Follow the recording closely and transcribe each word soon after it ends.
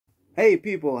Hey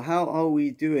people, how are we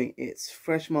doing? It's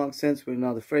Fresh Mark Scents with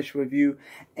another fresh review,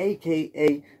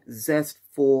 aka Zest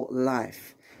for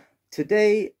Life.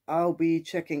 Today I'll be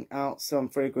checking out some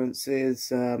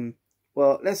fragrances.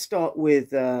 Well, let's start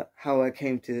with how I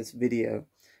came to this video.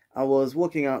 I was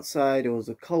walking outside, it was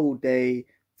a cold day,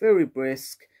 very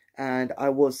brisk, and I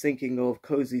was thinking of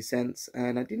cozy scents,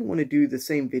 and I didn't want to do the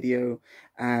same video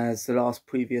as the last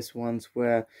previous ones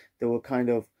where they were kind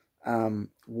of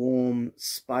warm,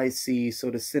 spicy,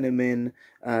 sort of cinnamon.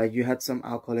 You had some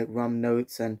alcoholic rum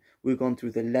notes, and we've gone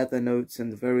through the leather notes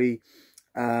and the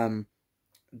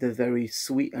very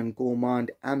sweet and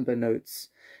gourmand amber notes.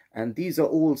 And these are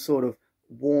all sort of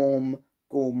warm,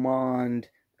 gourmand,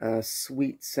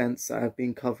 sweet scents that I've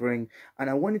been covering,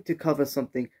 and I wanted to cover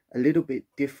something a little bit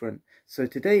different. So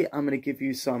today I'm going to give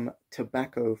you some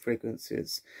tobacco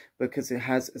fragrances because it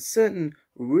has a certain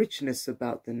richness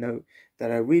about the note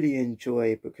that I really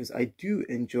enjoy, because I do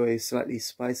enjoy slightly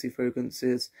spicy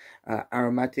fragrances,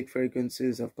 aromatic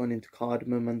fragrances. I've gone into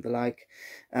cardamom and the like,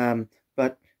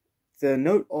 but the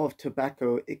note of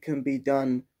tobacco, it can be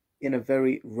done in a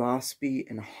very raspy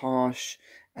and harsh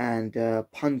and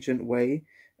pungent way,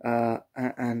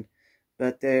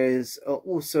 but there's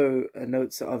also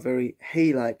notes that are very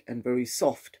hay-like and very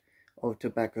soft of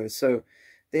tobacco. So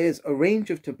there's a range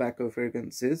of tobacco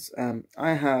fragrances.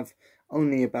 I have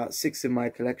only about 6 in my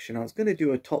collection. I was going to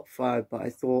do a top 5, but I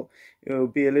thought it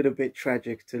would be a little bit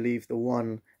tragic to leave the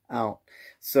one out.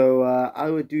 So I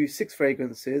would do 6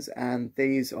 fragrances, and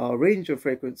these are a range of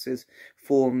fragrances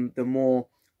from the more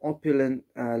opulent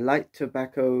light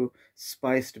tobacco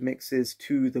spiced mixes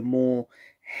to the more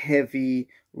heavy,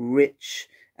 rich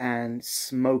and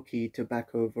smoky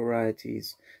tobacco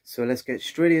varieties. So let's get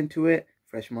straight into it.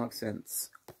 Fresh Mark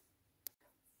Scents.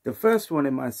 The first one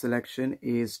in my selection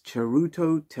is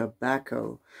Charuto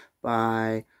Tobacco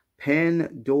by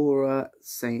Pandora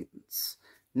Saints.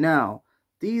 Now,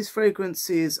 these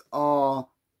fragrances are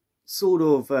sort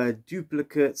of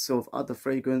duplicates of other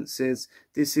fragrances.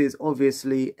 This is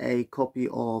obviously a copy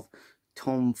of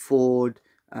Tom Ford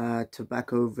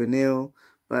Tobacco Vanille,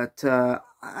 but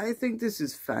I think this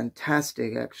is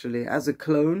fantastic actually as a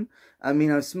clone. I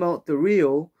mean, I've smelt the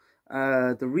real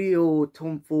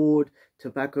Tom Ford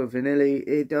Tobacco Vanille.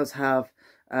 It does have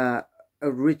a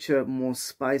richer, more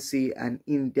spicy and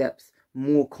in-depth,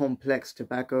 more complex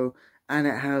tobacco, and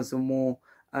it has a more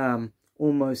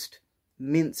almost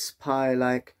mince pie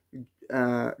like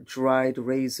dried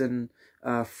raisin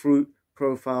fruit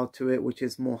profile to it, which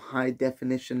is more high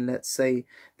definition, let's say,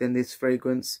 than this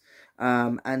fragrance.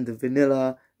 And the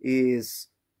vanilla is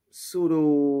sort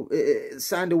of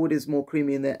sandalwood is more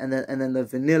creamy in there, and then the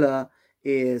vanilla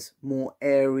is more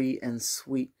airy and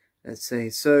sweet, let's say.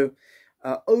 So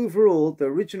overall, the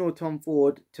original Tom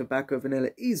Ford Tobacco Vanilla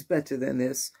is better than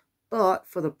this, but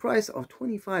for the price of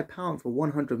 £25 for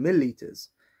 100 milliliters,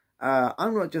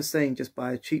 I'm not just saying just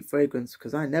buy a cheap fragrance,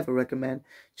 because I never recommend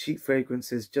cheap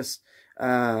fragrances just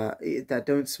that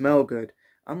don't smell good.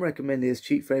 I'm recommending this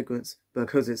cheap fragrance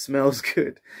because it smells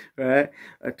good, right?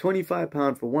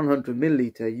 £25 for 100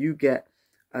 milliliter, you get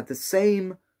the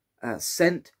same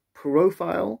scent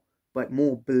profile, but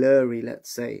more blurry,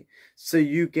 let's say. So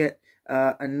you get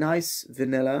a nice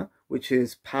vanilla, which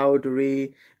is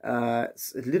powdery,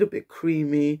 it's a little bit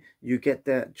creamy. You get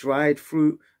the dried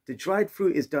fruit. The dried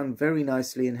fruit is done very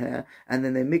nicely in here, and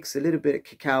then they mix a little bit of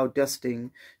cacao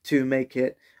dusting to make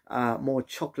it more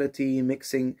chocolatey,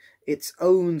 mixing its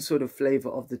own sort of flavor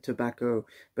of the tobacco,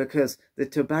 because the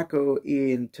tobacco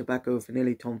in Tobacco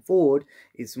Vanille Tom Ford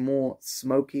is more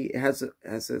smoky. It has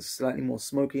a slightly more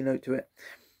smoky note to it,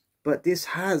 but this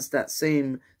has that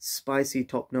same spicy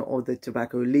top note of the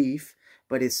tobacco leaf,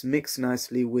 but it's mixed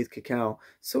nicely with cacao.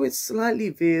 So it slightly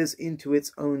veers into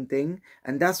its own thing,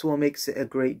 and that's what makes it a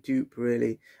great dupe,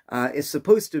 really. It's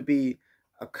supposed to be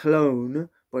a clone,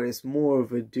 but it's more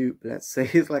of a dupe, let's say.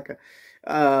 It's like a,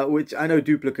 which I know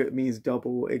duplicate means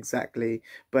double exactly,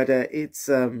 but it's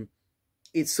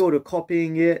sort of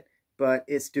copying it, but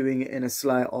it's doing it in a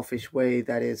slight offish way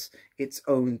that is its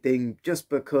own thing, just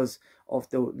because of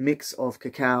the mix of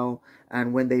cacao,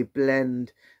 and when they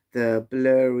blend the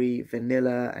blurry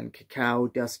vanilla and cacao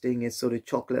dusting is sort of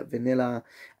chocolate vanilla,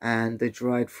 and the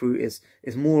dried fruit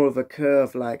is more of a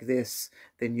curve like this,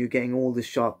 then you're getting all the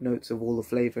sharp notes of all the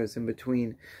flavors in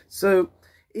between. So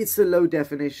it's a low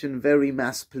definition, very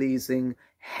mass pleasing,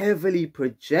 heavily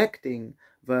projecting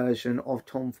version of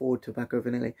Tom Ford Tobacco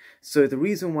Vanille. So the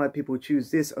reason why people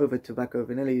choose this over Tobacco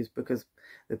Vanille is because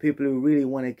the people who really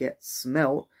want to get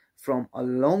smelt from a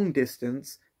long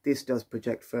distance, this does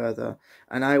project further.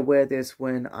 And I wear this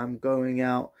when I'm going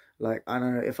out, like, I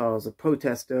don't know, if I was a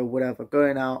protester or whatever,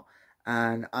 going out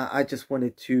and I just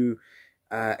wanted to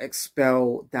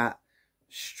expel that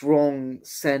strong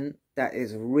scent that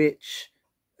is rich,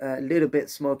 a little bit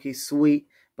smoky, sweet,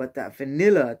 but that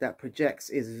vanilla that projects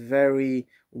is very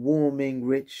warming,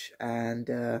 rich,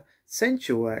 and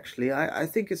sensual. Actually, I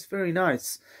think it's very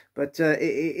nice, but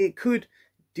it could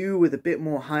do with a bit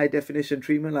more high definition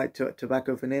treatment, like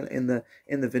tobacco vanilla in the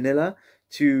vanilla,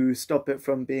 to stop it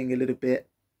from being a little bit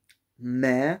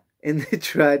meh in the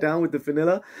dry down with the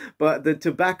vanilla. But the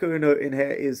tobacco note in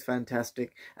here is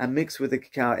fantastic, and mixed with the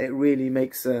cacao, it really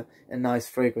makes a nice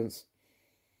fragrance.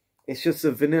 It's just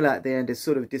the vanilla at the end, it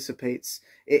sort of dissipates.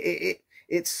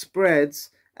 It spreads,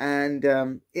 and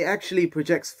it actually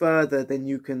projects further than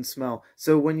you can smell.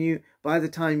 So by the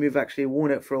time you've actually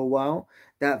worn it for a while,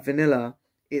 that vanilla,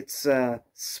 it's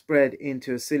spread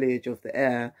into a ciliage of the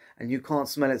air, and you can't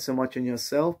smell it so much on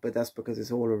yourself, but that's because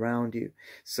it's all around you.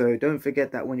 So don't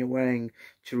forget that when you're wearing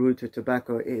Charuto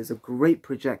tobacco, it is a great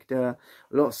projector,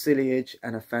 a lot of ciliage,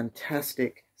 and a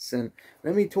fantastic scent.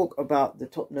 Let me talk about the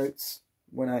top notes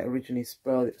when I originally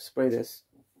spray this.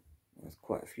 There's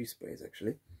quite a few sprays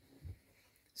actually.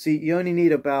 See, you only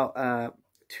need about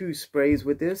 2 sprays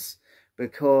with this,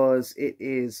 because it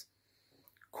is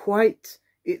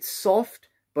it's soft,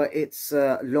 but it's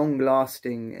long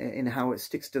lasting in how it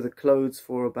sticks to the clothes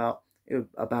for about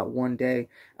 1 day,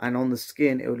 and on the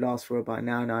skin it will last for about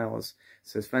 9 hours.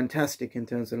 So it's fantastic in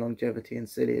terms of longevity and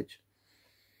siliage.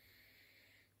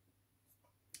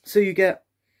 So you get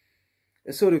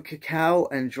a sort of cacao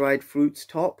and dried fruits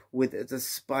top with the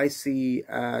spicy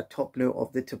top note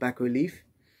of the tobacco leaf.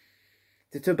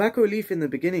 The tobacco leaf in the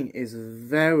beginning is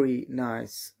very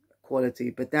nice quality,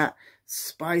 but that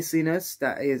spiciness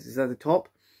that is at the top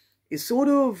is sort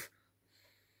of,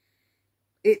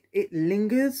 it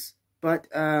lingers, but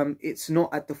it's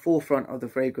not at the forefront of the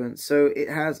fragrance. So it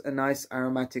has a nice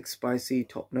aromatic spicy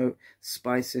top note,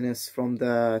 spiciness from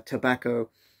the tobacco,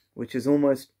 which is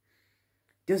almost,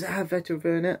 does it have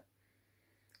vetiver in it?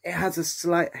 It has a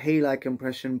slight hay-like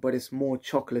impression, but it's more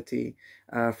chocolatey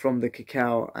from the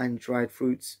cacao and dried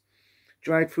fruits.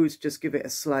 Dried fruits just give it a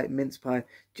slight mince pie,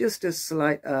 just a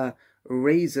slight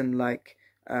raisin-like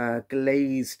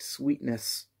glazed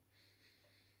sweetness.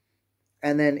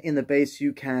 And then in the base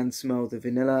you can smell the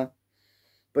vanilla,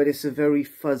 but it's a very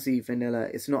fuzzy vanilla.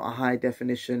 It's not a high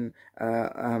definition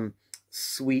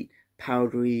sweet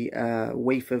powdery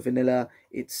wafer vanilla.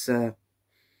 It's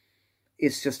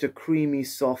just a creamy,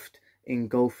 soft,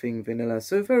 engulfing vanilla.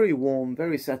 So very warm,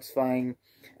 very satisfying,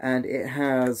 and it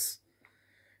has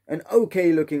an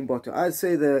okay looking bottle. I'd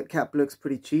say the cap looks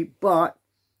pretty cheap, but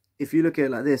if you look at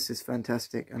it like this, it's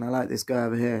fantastic. And I like this guy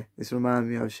over here. This reminds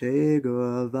me of Che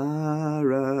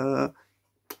Guevara.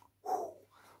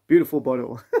 Beautiful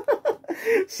bottle.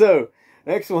 So,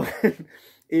 next one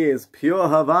is Pure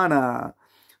Havana.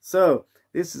 So,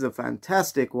 this is a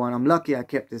fantastic one. I'm lucky I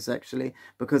kept this actually,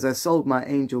 because I sold my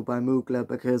Angel by Mugler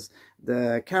because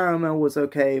the caramel was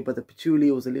okay, but the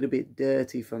patchouli was a little bit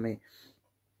dirty for me.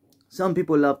 Some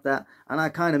people love that, and I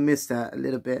kind of miss that a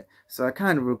little bit, so I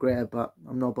kind of regret it, but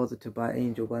I'm not bothered to buy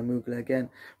Angel by Mugler again,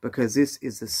 because this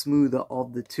is the smoother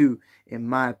of the two, in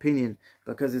my opinion,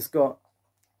 because it's got,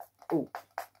 oh,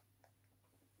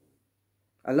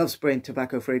 I love spraying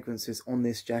tobacco fragrances on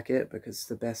this jacket because it's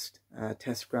the best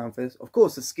test ground for this. Of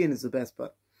course, the skin is the best,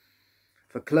 but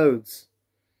for clothes,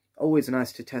 always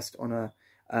nice to test on a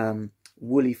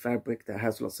woolly fabric that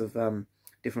has lots of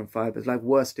different fibers, like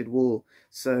worsted wool.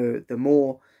 So the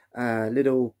more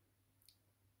the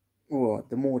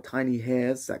more tiny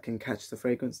hairs that can catch the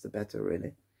fragrance, the better,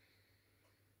 really.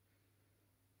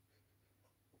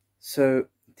 So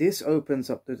this opens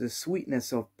up to the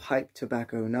sweetness of pipe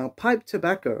tobacco. Now, pipe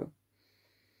tobacco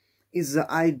is the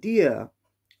idea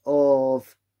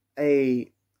of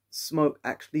a smoke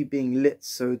actually being lit.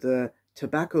 So the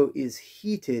tobacco is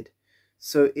heated,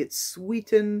 so it's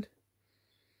sweetened,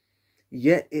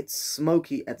 yet it's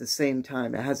smoky at the same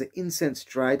time. It has an incense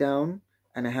dry down,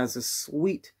 and it has a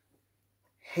sweet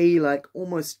hay-like,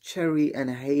 almost cherry and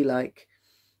hay-like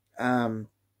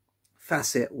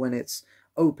facet when it's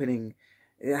opening.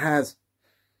 It has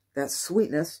that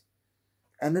sweetness,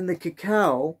 and then the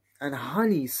cacao and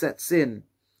honey sets in.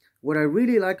 What I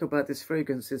really like about this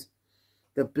fragrance is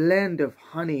the blend of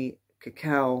honey,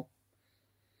 cacao,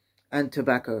 and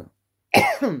tobacco.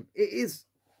 It is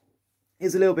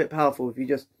a little bit powerful if you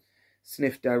just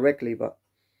sniff directly, but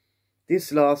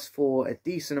this lasts for a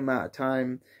decent amount of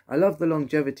time. I love the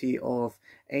longevity of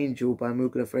Angel by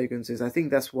Mugler fragrances. I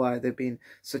think that's why they've been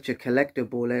such a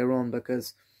collectible later on,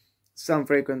 because some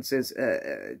fragrances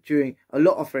during a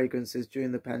lot of fragrances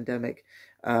during the pandemic,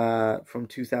 from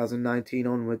 2019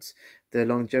 onwards, the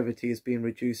longevity has been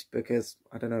reduced because,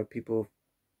 I don't know, people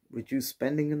reduce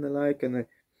spending and the like, and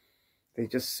they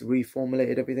just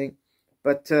reformulated everything.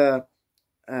 But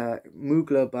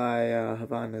Mugler by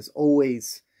Havane has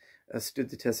always stood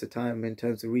the test of time in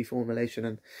terms of reformulation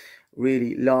and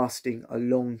really lasting a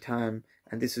long time,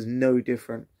 and this is no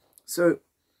different. So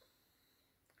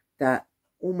that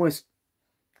almost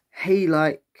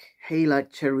hay-like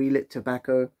cherry lit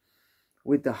tobacco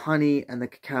with the honey and the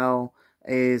cacao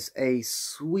is a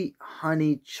sweet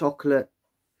honey chocolate.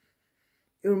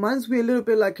 It reminds me a little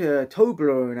bit like a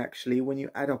Toblerone, actually, when you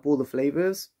add up all the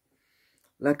flavors.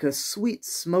 Like a sweet,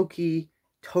 smoky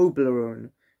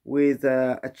Toblerone with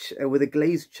a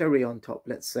glazed cherry on top,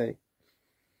 let's say.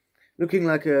 Looking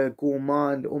like a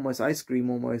gourmand, almost ice cream,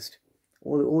 almost.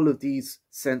 All of these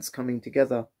scents coming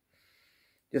together.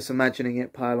 Just imagining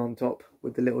it pile on top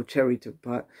with the little cherry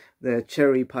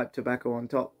pipe tobacco on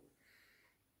top.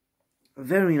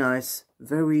 Very nice,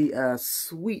 very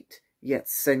sweet yet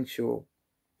sensual.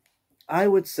 I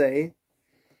would say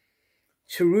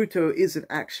Charuto isn't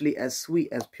actually as sweet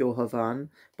as Pure Havane,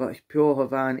 but Pure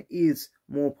Havane is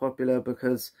more popular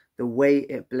because the way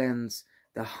it blends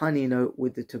the honey note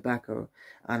with the tobacco.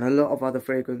 And a lot of other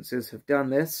fragrances have done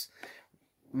this.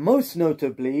 Most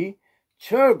notably,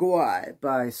 Cherguai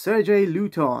by Serge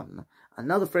Lutens,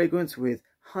 another fragrance with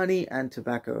honey and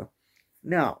tobacco.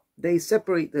 Now, they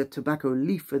separate the tobacco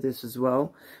leaf for this as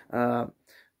well.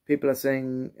 People are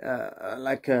saying,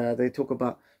 they talk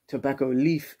about tobacco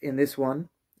leaf in this one,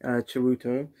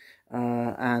 Charuto,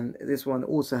 and this one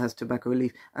also has tobacco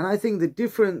leaf. And I think the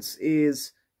difference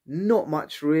is not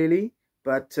much really,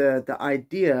 but the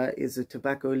idea is a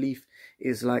tobacco leaf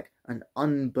is like an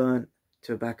unburnt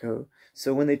tobacco.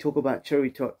 So when they talk about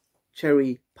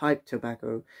cherry pipe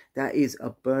tobacco, that is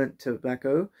a burnt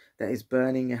tobacco that is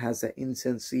burning. It has that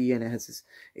incensey and it has this,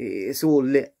 it's all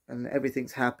lit and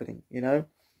everything's happening, you know.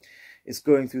 It's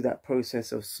going through that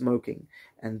process of smoking.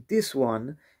 And this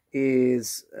one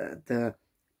is the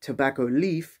tobacco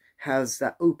leaf has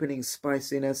that opening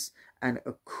spiciness and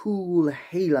a cool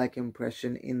hay-like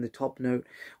impression in the top note,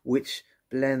 which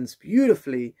blends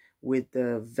beautifully with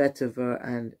the vetiver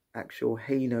and actual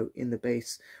hay note in the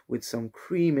base with some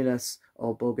creaminess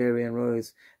of Bulgarian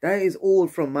rose. That is all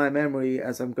from my memory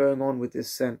as I'm going on with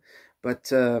this scent,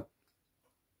 but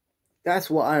that's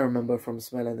what I remember from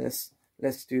smelling this.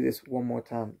 Let's do this one more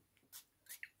time.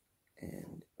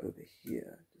 And over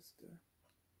here, just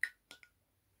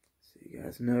so you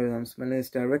guys know that I'm smelling this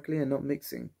directly and not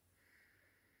mixing.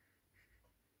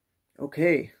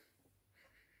 Okay.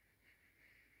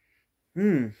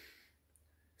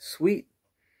 Sweet,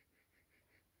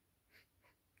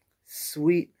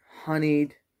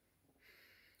 honeyed.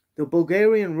 The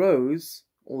Bulgarian rose,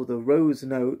 or the rose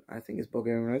note, I think it's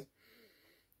Bulgarian rose.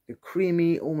 The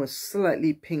creamy, almost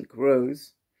slightly pink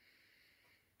rose,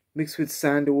 mixed with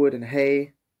sandalwood and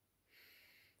hay,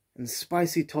 and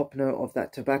spicy top note of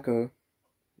that tobacco.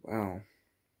 Wow.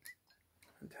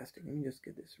 Fantastic. Let me just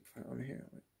get this right on here.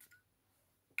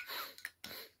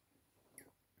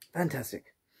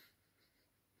 Fantastic.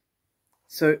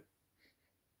 So,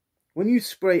 when you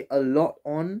spray a lot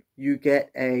on, you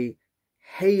get a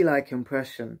hay-like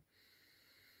impression.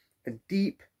 A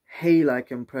deep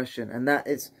hay-like impression. And that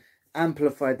is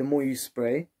amplified the more you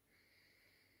spray.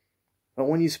 But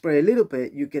when you spray a little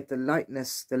bit, you get the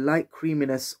lightness, the light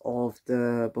creaminess of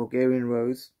the Bulgarian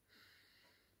rose.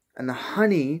 And the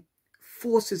honey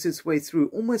forces its way through,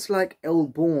 almost like El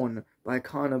Born by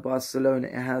Carna Barcelona.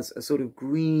 It has a sort of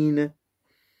green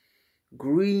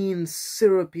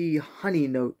syrupy honey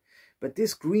note. But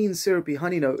this green syrupy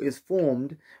honey note is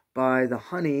formed by the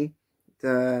honey,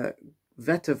 the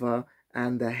vetiver,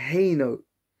 and the hay note.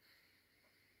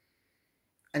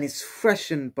 And it's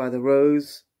freshened by the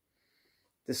rose.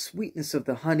 The sweetness of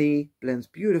the honey blends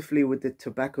beautifully with the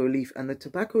tobacco leaf. And the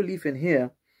tobacco leaf in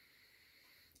here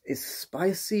is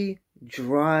spicy,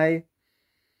 dry,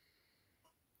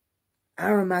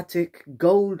 aromatic,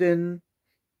 golden.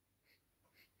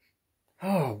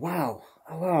 Oh, wow.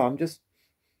 Oh, wow.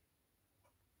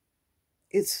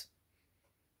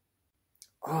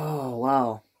 Oh,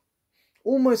 wow.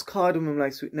 Almost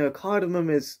cardamom-like sweet. No, cardamom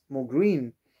is more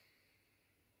green.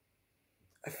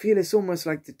 I feel it's almost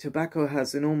like the tobacco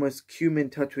has an almost cumin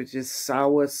touch, which is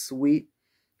sour, sweet,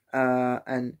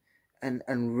 and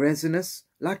resinous,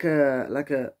 like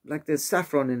there's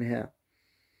saffron in here.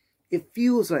 It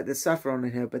feels like there's saffron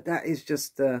in here, but that is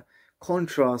just the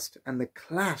contrast and the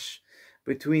clash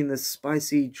between the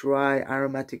spicy, dry,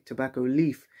 aromatic tobacco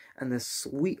leaf and the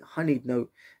sweet honeyed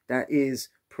note that is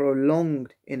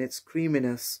prolonged in its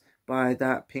creaminess by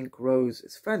that pink rose.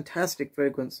 It's fantastic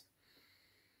fragrance.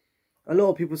 A lot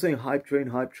of people saying hype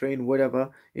train, whatever.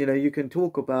 You know, you can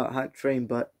talk about hype train,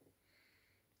 but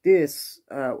this,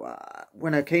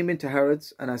 when I came into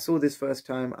Harrods and I saw this first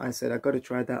time, I said, I got to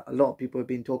try that. A lot of people have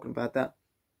been talking about that.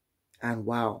 And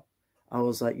wow, I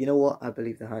was like, you know what? I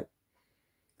believe the hype.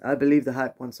 I believe the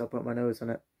hype once I put my nose on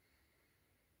it.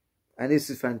 And this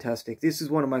is fantastic. This is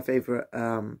one of my favorite,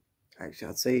 actually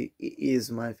I'd say it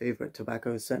is my favorite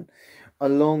tobacco scent.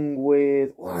 Along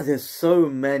with, wow, there's so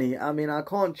many. I mean, I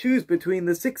can't choose between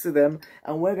the 6 of them.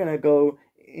 And we're going to go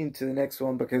into the next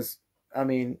one because, I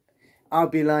mean, I'll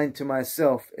be lying to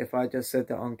myself if I just said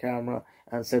that on camera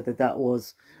and said that that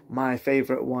was my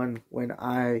favorite one when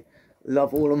I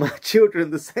love all of my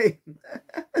children the same.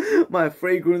 My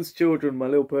fragrance children, my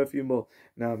little perfume ball.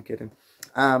 No, I'm kidding.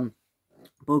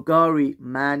 BVLGARI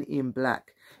Man in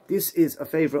Black. This is a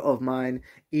favorite of mine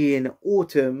in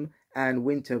autumn and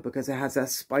winter because it has that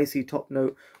spicy top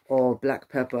note of black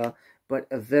pepper, but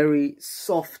a very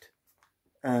soft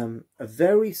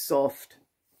tuberose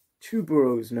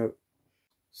note.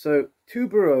 So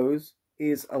tuberose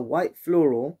is a white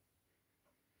floral.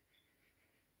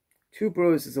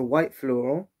 Tuberose is a white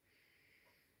floral.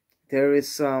 There is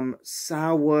some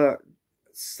sour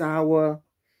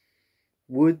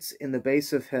woods in the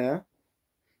base of hair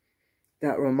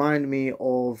that remind me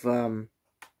of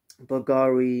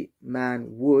BVLGARI Man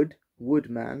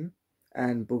Woodman,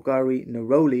 and BVLGARI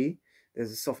Neroli.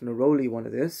 There's a soft Neroli one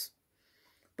of this.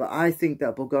 But I think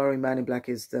that BVLGARI Man in Black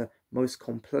is the most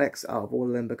complex out of all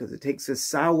of them because it takes the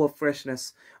sour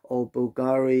freshness of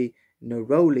BVLGARI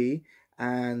Neroli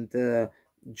and the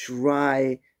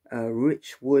dry,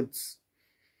 rich woody,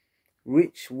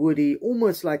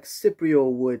 almost like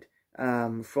cypriol wood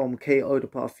from K Eau de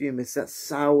Parfum. It's that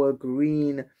sour,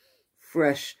 green,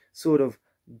 fresh, sort of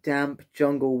damp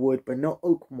jungle wood, but not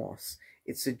oak moss.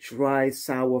 It's a dry,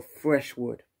 sour, fresh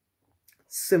wood.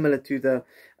 Similar to the,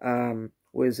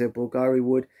 BVLGARI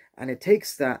wood. And it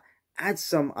takes that, adds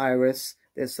some iris.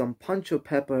 There's some punch of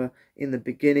pepper in the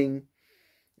beginning.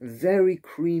 Very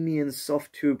creamy and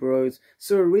soft tuberose.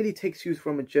 So it really takes you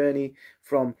from a journey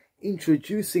from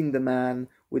introducing the man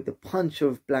with the punch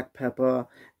of black pepper,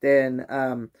 then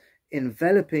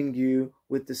enveloping you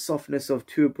with the softness of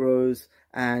tuberose,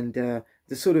 and the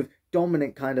sort of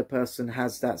dominant kind of person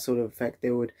has that sort of effect. They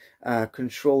would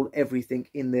control everything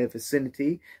in their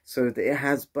vicinity, so that it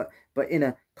has, but in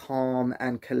a calm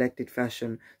and collected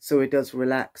fashion, so it does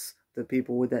relax the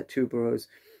people with that tuberose.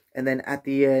 And then at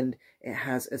the end, it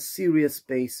has a serious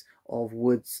base of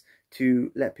woods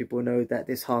to let people know that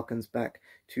this harkens back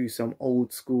to some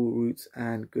old school roots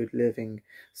and good living.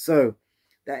 So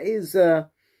that is the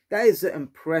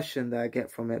impression that I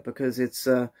get from it, because it's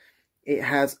it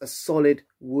has a solid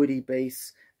woody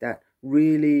base that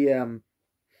really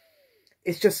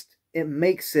it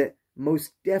makes it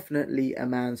most definitely a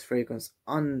man's fragrance,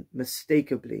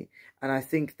 unmistakably. And I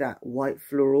think that white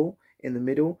floral in the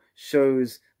middle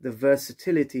shows the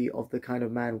versatility of the kind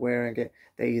of man wearing it,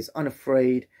 that he is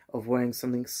unafraid of wearing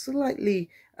something slightly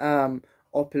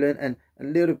opulent and a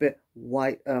little bit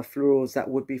white florals that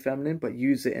would be feminine, but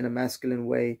use it in a masculine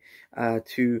way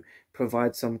to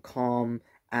provide some calm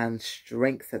and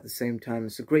strength at the same time.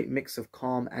 It's a great mix of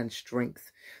calm and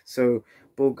strength. So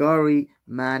BVLGARI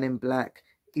Man in Black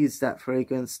is that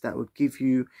fragrance that would give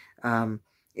you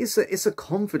it's a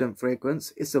confident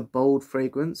fragrance, it's a bold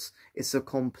fragrance, it's a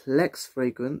complex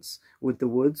fragrance with the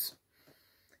woods,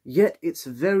 yet it's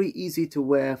very easy to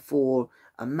wear for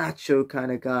a macho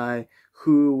kind of guy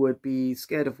who would be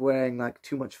scared of wearing like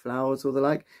too much flowers or the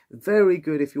like. Very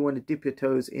good if you want to dip your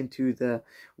toes into the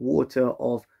water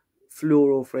of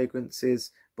floral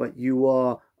fragrances, but you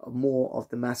are more of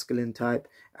the masculine type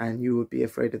and you would be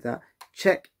afraid of that.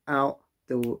 Check out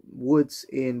the woods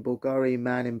in BVLGARI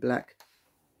Man in Black.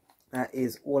 That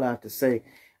is all I have to say.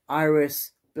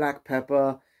 Iris, black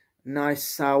pepper, nice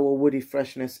sour woody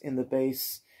freshness in the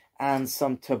base, and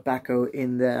some tobacco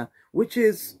in there, which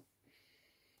is,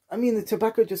 I mean, the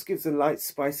tobacco just gives a light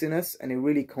spiciness, and it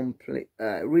really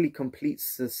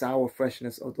completes the sour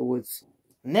freshness of the woods.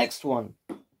 Next one.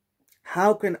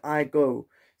 How can I go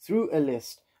through a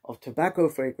list of tobacco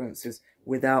fragrances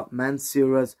without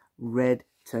Mancera's Red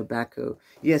Tobacco?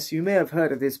 Yes, you may have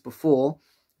heard of this before,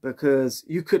 because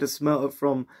you could have smelled it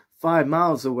from 5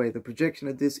 miles away. The projection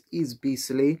of this is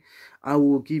beastly. I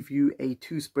will give you a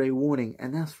 2-spray warning,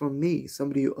 and that's from me,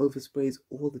 somebody who oversprays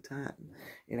all the time.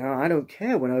 You know, I don't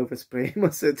care when I overspray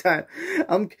most of the time.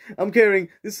 I'm caring.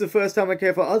 This is the first time I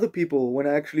care for other people when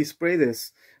I actually spray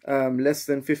this less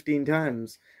than 15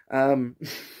 times.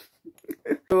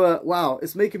 So, wow,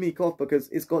 it's making me cough because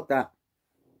it's got that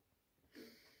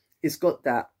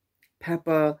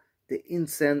pepper, the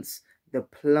incense, the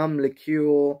plum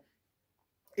liqueur.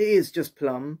 It is just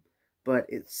plum, but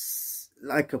it's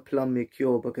like a plum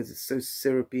liqueur because it's so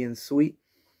syrupy and sweet.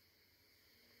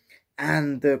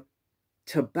 And the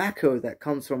tobacco that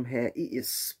comes from here, it is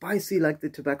spicy like the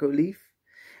tobacco leaf.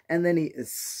 And then it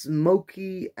is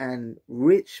smoky and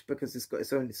rich because it's got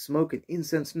its own smoke and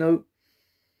incense note.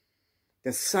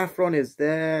 The saffron is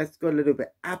there. It's got a little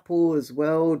bit apple as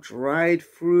well, dried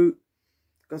fruit.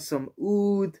 Got some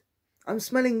oud. I'm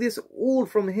smelling this all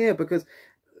from here because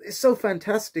it's so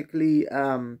fantastically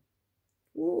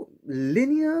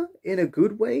linear in a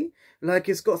good way. Like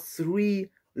it's got 3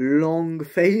 long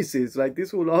phases. Like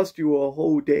this will last you a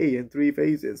whole day in 3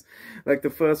 phases. Like the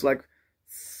first 3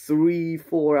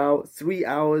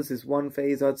 hours is one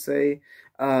phase, I'd say.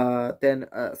 Then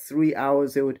 3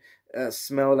 hours it would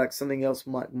smell like something else,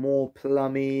 more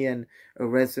plummy and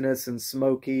resinous and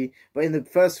smoky. But in the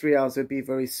first 3 hours it would be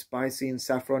very spicy and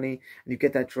saffrony, and you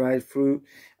get that dried fruit.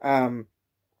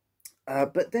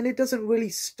 But then it doesn't really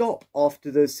stop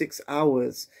after those 6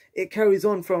 hours. It carries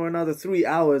on from another 3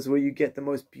 hours where you get the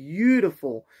most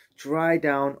beautiful dry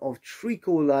down of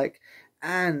treacle-like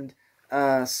and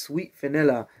sweet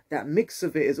vanilla. That mix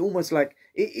of it is almost like,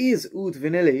 it is oud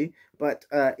vanille, but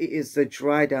it is the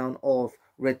dry down of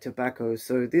red tobacco.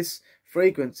 So this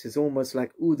fragrance is almost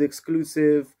like oud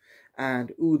exclusive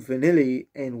and oud vanille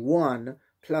in one,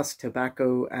 plus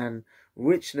tobacco and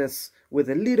richness with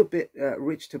a little bit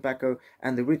rich tobacco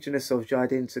and the richness of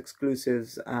Jardin's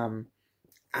exclusives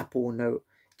apple note,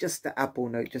 just the apple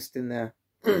note just in there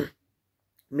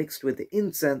mixed with the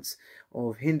incense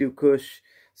of Hindu Kush.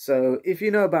 So if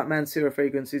you know about Mancera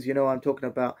fragrances, you know what I'm talking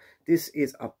about. This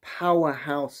is a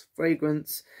powerhouse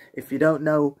fragrance. If you don't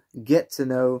know, get to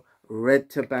know. Red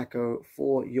tobacco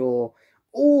for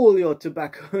all your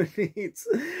tobacco needs.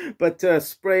 But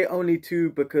spray only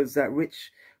 2 because that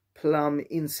rich plum,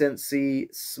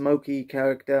 incensey, smoky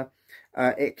character,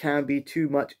 it can be too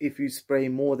much if you spray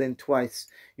more than twice.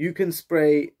 You can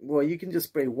spray, well, you can just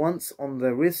spray once on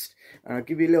the wrist. I'll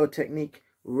give you a little technique.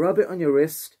 Rub it on your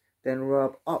wrist, then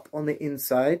rub up on the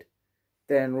inside,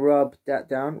 then rub that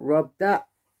down, rub that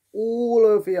all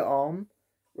over your arm,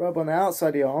 rub on the outside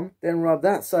of your arm, then rub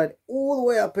that side all the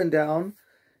way up and down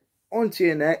onto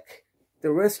your neck,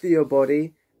 the rest of your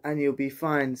body, and you'll be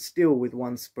fine still with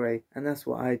 1 spray. And that's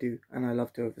what I do, and I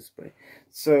love to overspray.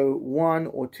 So 1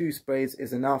 or 2 sprays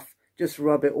is enough. Just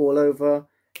rub it all over,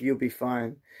 you'll be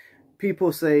fine.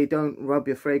 People say don't rub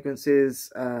your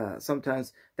fragrances.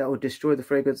 Sometimes that will destroy the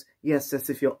fragrance. Yes, that's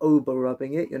if you're over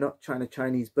rubbing it. You're not trying to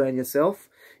Chinese burn yourself.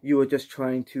 You are just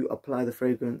trying to apply the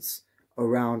fragrance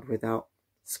around without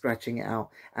scratching it out.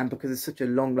 And because it's such a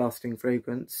long-lasting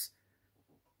fragrance,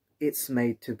 it's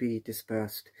made to be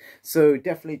dispersed. So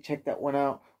definitely check that one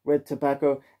out, red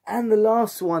tobacco. And the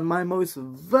last one, my most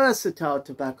versatile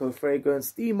tobacco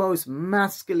fragrance, the most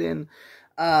masculine,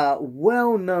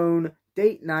 well-known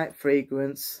date night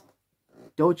fragrance,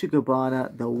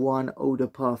 Dolce&Gabbana The One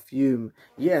Edp perfume.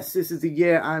 Yes, this is the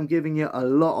year I'm giving it a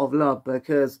lot of love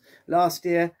because last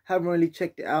year haven't really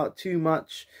checked it out too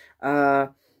much. I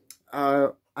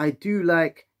do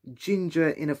like ginger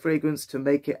in a fragrance to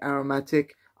make it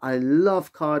aromatic. I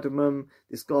love cardamom.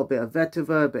 It's got a bit of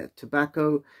vetiver, a bit of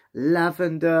tobacco,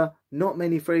 lavender. Not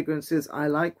many fragrances I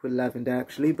like with lavender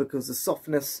actually, because the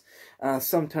softness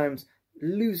sometimes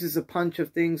loses a punch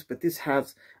of things, but this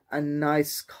has a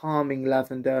nice calming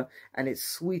lavender, and it's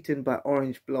sweetened by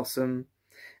orange blossom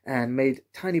and made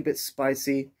tiny bit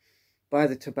spicy by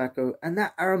the tobacco, and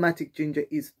that aromatic ginger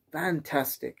is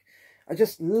fantastic. I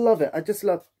just love it. I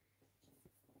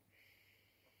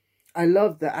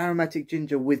love the aromatic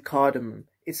ginger with cardamom.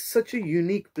 It's such a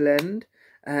unique blend,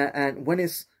 and when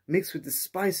it's mixed with the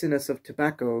spiciness of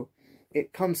tobacco,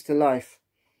 it comes to life.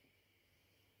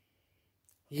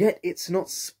 Yet it's not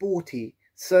sporty.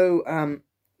 So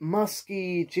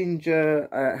musky ginger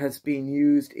has been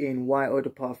used in white eau de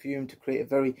parfum to create a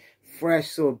very fresh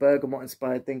sort of bergamot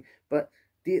inspired thing. But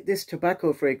this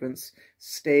tobacco fragrance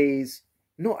stays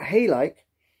not hay-like.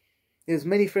 There's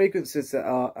many fragrances that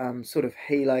are sort of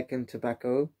hay-like and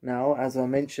tobacco now. As I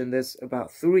mentioned, there's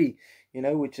about 3, you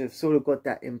know, which have sort of got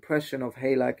that impression of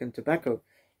hay-like and tobacco.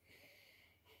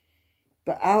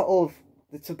 But out of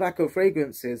the tobacco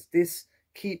fragrances, this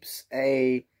keeps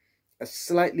a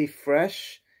slightly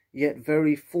fresh yet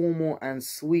very formal and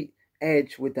sweet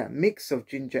edge with that mix of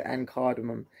ginger and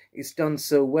cardamom. It's done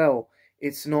so well.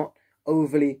 It's not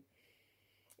overly,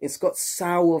 it's got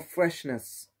sour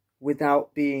freshness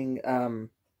without being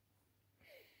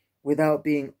without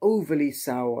being overly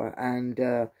sour and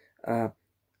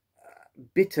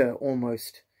bitter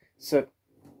almost. So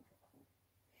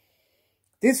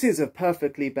this is a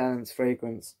perfectly balanced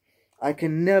fragrance. I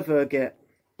can never get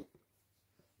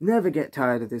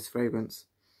tired of this fragrance.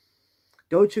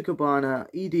 Dolce&Gabbana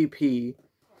EDP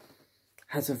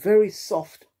has a very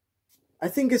soft, I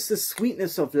think it's the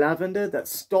sweetness of lavender that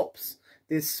stops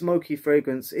this smoky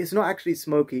fragrance. It's not actually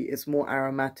smoky, it's more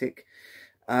aromatic,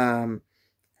 and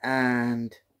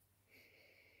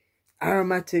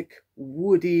aromatic,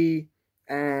 woody,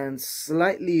 and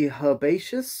slightly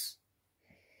herbaceous.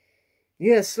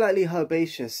 Yeah, slightly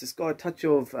herbaceous. It's got a touch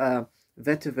of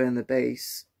vetiver in the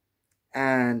base.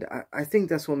 And I think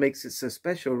that's what makes it so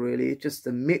special, really. It's just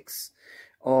the mix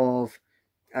of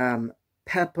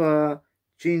pepper,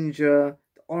 ginger,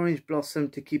 the orange blossom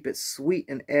to keep it sweet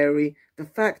and airy. The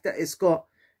fact that it's got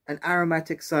an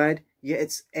aromatic side, yet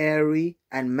it's airy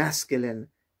and masculine.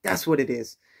 That's what it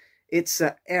is. It's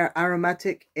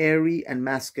aromatic, airy, and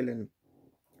masculine.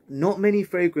 Not many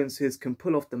fragrances can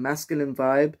pull off the masculine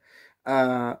vibe,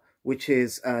 which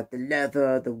is the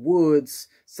leather, the woods,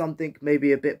 something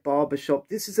maybe a bit barbershop.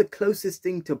 This is the closest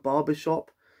thing to barbershop.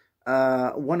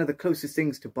 One of the closest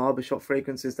things to barbershop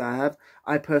fragrances that I have.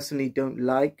 I personally don't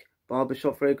like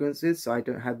barbershop fragrances, so I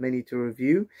don't have many to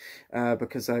review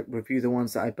because I review the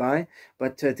ones that I buy.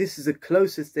 But this is the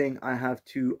closest thing I have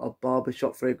to a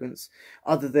barbershop fragrance,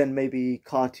 other than maybe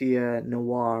Cartier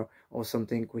Noir or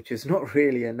something, which is not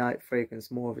really a night fragrance,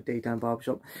 more of a daytime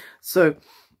barbershop. So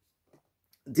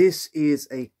this is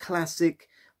a classic,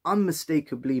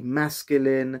 unmistakably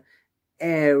masculine,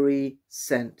 airy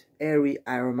scent, airy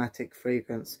aromatic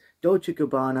fragrance.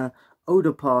 Dolce&Gabbana Eau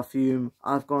de Parfum.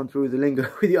 I've gone through the lingo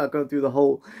with you. I've gone through the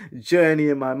whole journey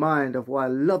in my mind of why I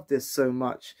love this so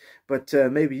much. But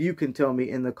maybe you can tell me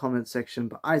in the comment section.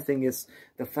 But I think it's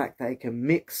the fact that it can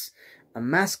mix a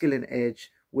masculine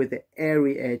edge with an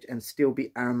airy edge and still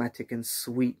be aromatic and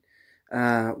sweet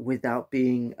without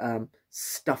being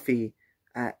stuffy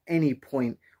at any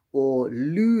point or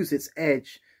lose its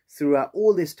edge throughout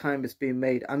all this time it's been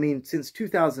made. I mean, since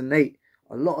 2008,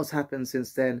 a lot has happened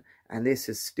since then, and this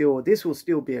will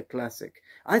still be a classic.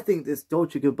 I think this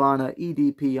Dolce&Gabbana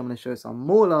EDP, I'm going to show some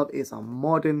more love, is a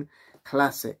modern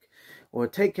classic. Well,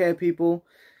 take care, people.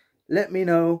 Let me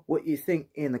know what you think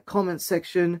in the comment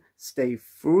section. Stay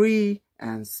free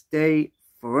and stay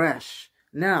fresh.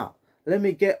 Now, let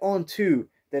me get on to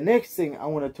the next thing I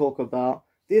want to talk about.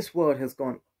 This world has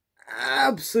gone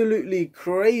absolutely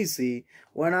crazy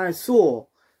when I saw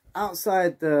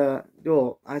outside the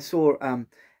door, I saw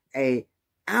a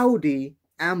Audi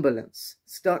ambulance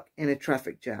stuck in a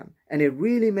traffic jam, and it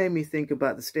really made me think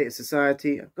about the state of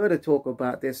society. I've got to talk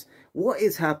about this. What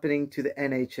is happening to the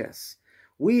NHS?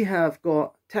 We have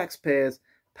got taxpayers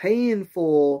paying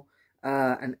for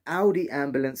an Audi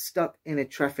ambulance stuck in a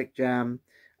traffic jam.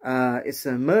 It's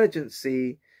an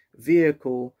emergency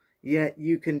vehicle, yet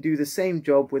you can do the same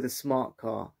job with a smart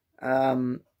car.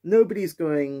 Nobody's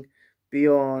going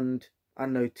beyond, I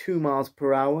don't know, 2 miles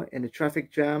per hour in a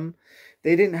traffic jam.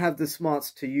 They didn't have the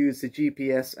smarts to use the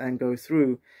GPS and go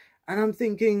through. And I'm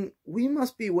thinking, we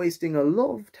must be wasting a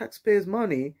lot of taxpayers'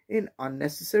 money in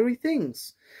unnecessary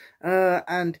things.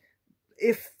 And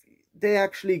if they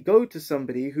actually go to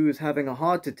somebody who's having a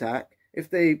heart attack, if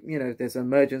they, there's an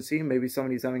emergency, maybe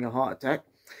somebody's having a heart attack,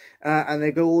 and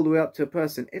they go all the way up to a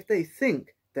person, if they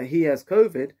think that he has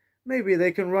COVID, maybe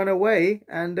they can run away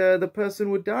and the person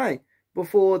would die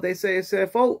before they say it's their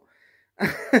fault.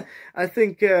 I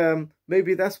think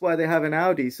maybe that's why they have an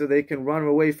Audi, so they can run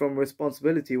away from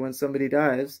responsibility when somebody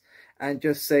dies and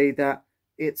just say that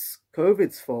it's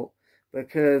COVID's fault.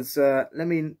 Because let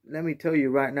me tell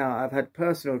you right now, I've had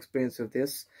personal experience of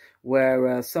this,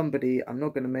 where somebody, I'm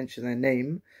not going to mention their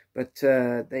name, but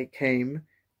they came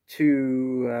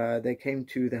to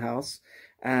the house,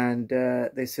 and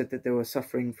they said that they were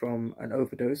suffering from an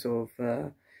overdose of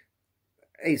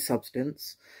a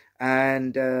substance.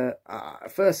 And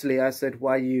firstly, I said,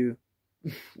 why are you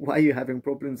having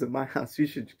problems at my house? You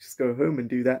should just go home and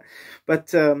do that.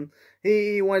 But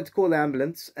he wanted to call the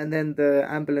ambulance, and then the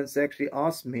ambulance actually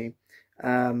asked me,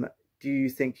 do you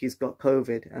think he's got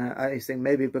COVID? I think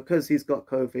maybe because he's got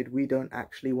COVID, we don't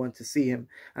actually want to see him.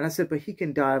 And I said, but he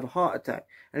can die of a heart attack.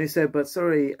 And he said, but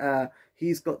sorry,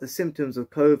 he's got the symptoms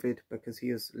of COVID because he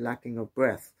is lacking of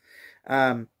breath.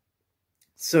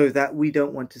 So that we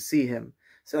don't want to see him.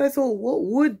 So I thought, what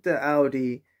would the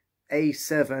Audi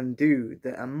A7 do?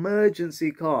 The emergency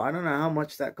car. I don't know how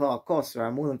much that car costs,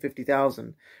 right? More than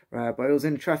 50,000, right? But it was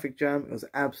in a traffic jam. It was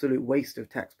an absolute waste of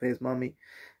taxpayers' money.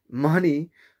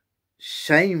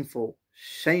 Shameful,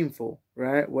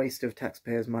 right? Waste of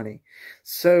taxpayers' money.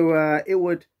 So it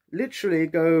would literally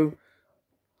go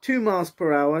 2 miles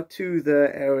per hour to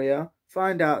the area,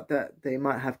 find out that they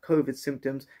might have COVID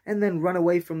symptoms, and then run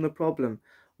away from the problem.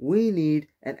 We need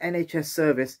an NHS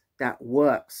service that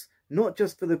works, not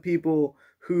just for the people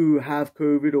who have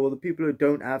COVID or the people who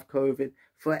don't have COVID,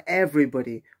 for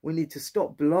everybody. We need to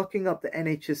stop blocking up the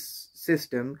NHS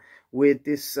system with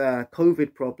this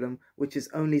COVID problem, which is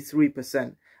only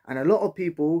 3%. And a lot of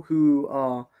people who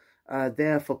are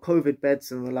there for COVID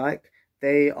beds and the like,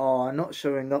 they are not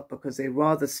showing up because they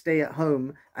rather stay at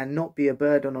home and not be a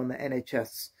burden on the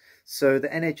NHS. So the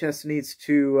NHS needs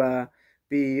to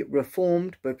be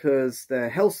reformed, because the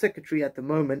health secretary at the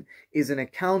moment is an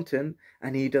accountant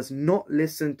and he does not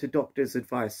listen to doctors'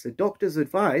 advice. The doctor's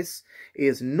advice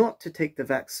is not to take the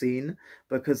vaccine,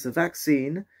 because the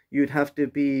vaccine, you'd have to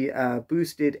be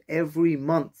boosted every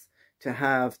month to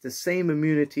have the same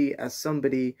immunity as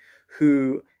somebody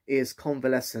who is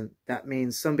convalescent. That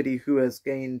means somebody who has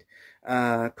gained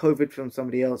COVID from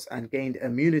somebody else and gained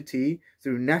immunity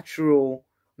through natural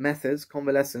methods,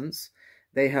 convalescence.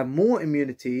 They have more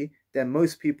immunity than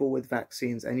most people with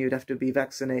vaccines, and you'd have to be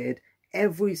vaccinated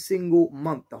every single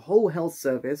month. The whole health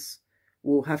service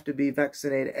will have to be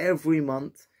vaccinated every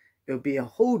month. It'll be a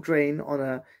whole drain on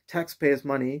a taxpayer's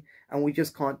money, and we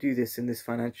just can't do this in this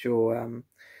financial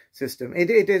system.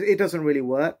 It doesn't really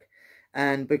work.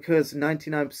 And because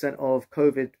 99% of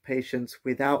COVID patients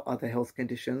without other health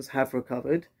conditions have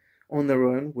recovered on their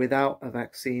own without a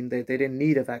vaccine, they didn't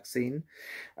need a vaccine,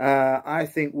 I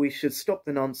think we should stop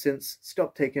the nonsense,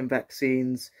 stop taking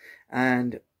vaccines,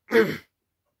 and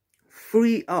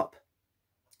free up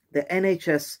the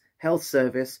NHS health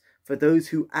service for those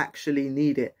who actually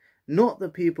need it, not the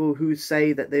people who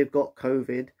say that they've got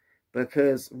COVID,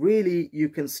 because really you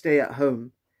can stay at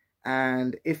home.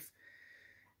 And if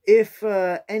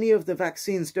any of the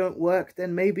vaccines don't work,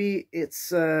 then maybe it's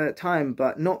time.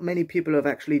 But not many people have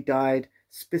actually died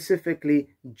specifically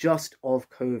just of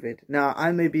COVID. Now,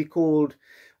 I may be called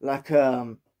like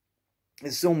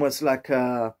it's almost like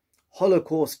a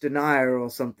Holocaust denier or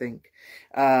something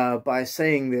by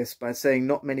saying this, by saying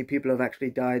not many people have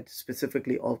actually died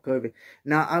specifically of COVID.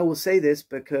 Now, I will say this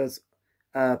because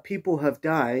people have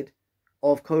died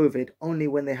of COVID only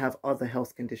when they have other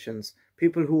health conditions.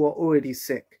 People who are already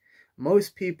sick.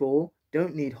 Most people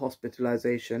don't need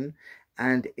hospitalization,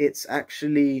 and it's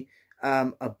actually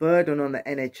a burden on the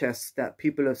NHS that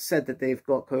people have said that they've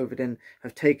got COVID and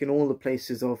have taken all the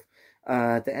places of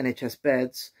the NHS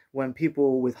beds, when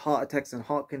people with heart attacks and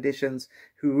heart conditions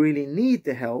who really need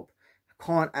the help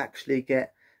can't actually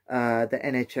get the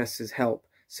NHS's help.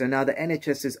 So now the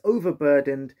NHS is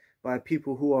overburdened by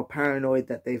people who are paranoid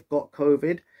that they've got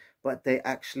COVID, but they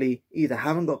actually either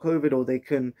haven't got COVID or they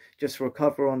can just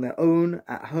recover on their own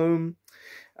at home.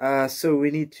 So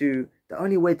we need to, the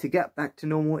only way to get back to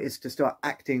normal is to start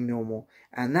acting normal.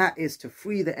 And that is to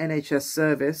free the NHS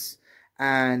service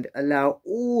and allow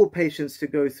all patients to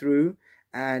go through.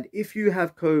 And if you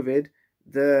have COVID,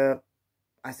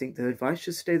 I think the advice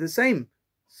should stay the same.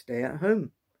 Stay at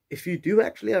home. If you do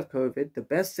actually have COVID, the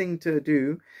best thing to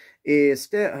do is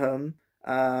stay at home.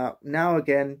 Now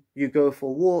again, you go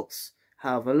for walks,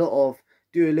 do a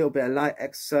little bit of light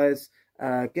exercise,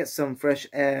 get some fresh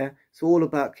air. It's all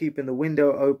about keeping the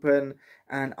window open,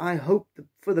 and I hope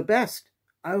for the best.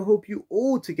 I hope you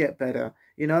all to get better.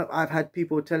 You know, I've had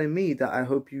people telling me that I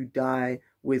hope you die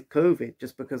with COVID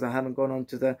just because I haven't gone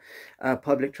onto the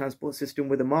public transport system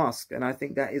with a mask, and I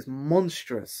think that is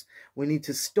monstrous. We need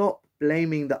to stop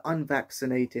blaming the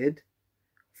unvaccinated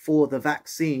for the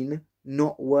vaccine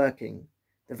not working.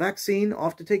 The vaccine,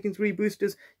 after taking 3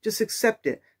 boosters, just accept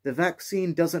it. The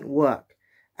vaccine doesn't work.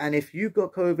 And if you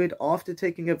got COVID after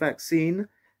taking a vaccine,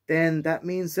 then that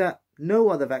means that no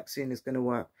other vaccine is going to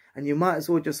work. And you might as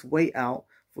well just wait out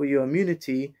for your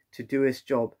immunity to do its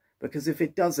job. Because if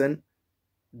it doesn't,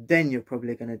 then you're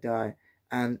probably going to die.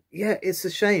 And yeah, it's a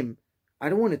shame. I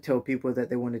don't want to tell people that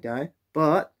they want to die,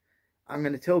 but I'm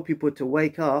going to tell people to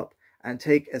wake up and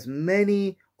take as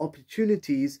many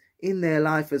opportunities in their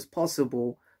life as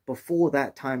possible before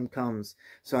that time comes.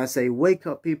 So I say, wake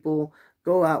up, people,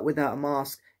 go out without a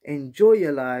mask, enjoy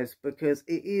your lives, because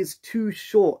it is too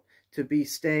short to be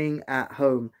staying at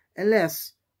home.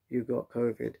 Unless you got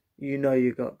COVID, you know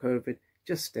you got COVID,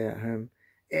 just stay at home.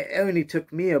 It only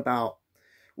took me about,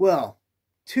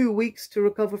 2 weeks to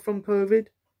recover from COVID.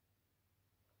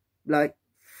 Like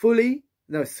fully,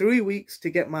 no, 3 weeks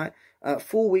to get my,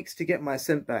 4 weeks to get my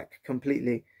scent back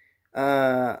completely.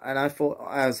 And I thought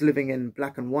I was living in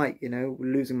black and white, you know,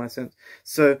 losing my sense.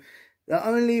 So the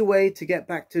only way to get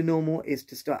back to normal is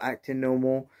to start acting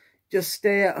normal. just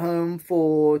stay at home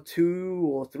for 2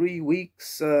 or 3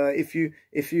 weeks if you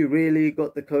really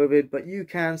got the COVID, but you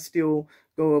can still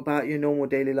go about your normal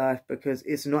daily life because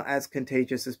it's not as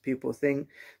contagious as people think.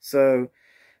 So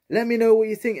let me know what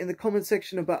you think in the comment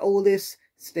section about all this.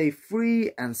 Stay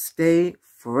free and stay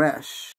fresh.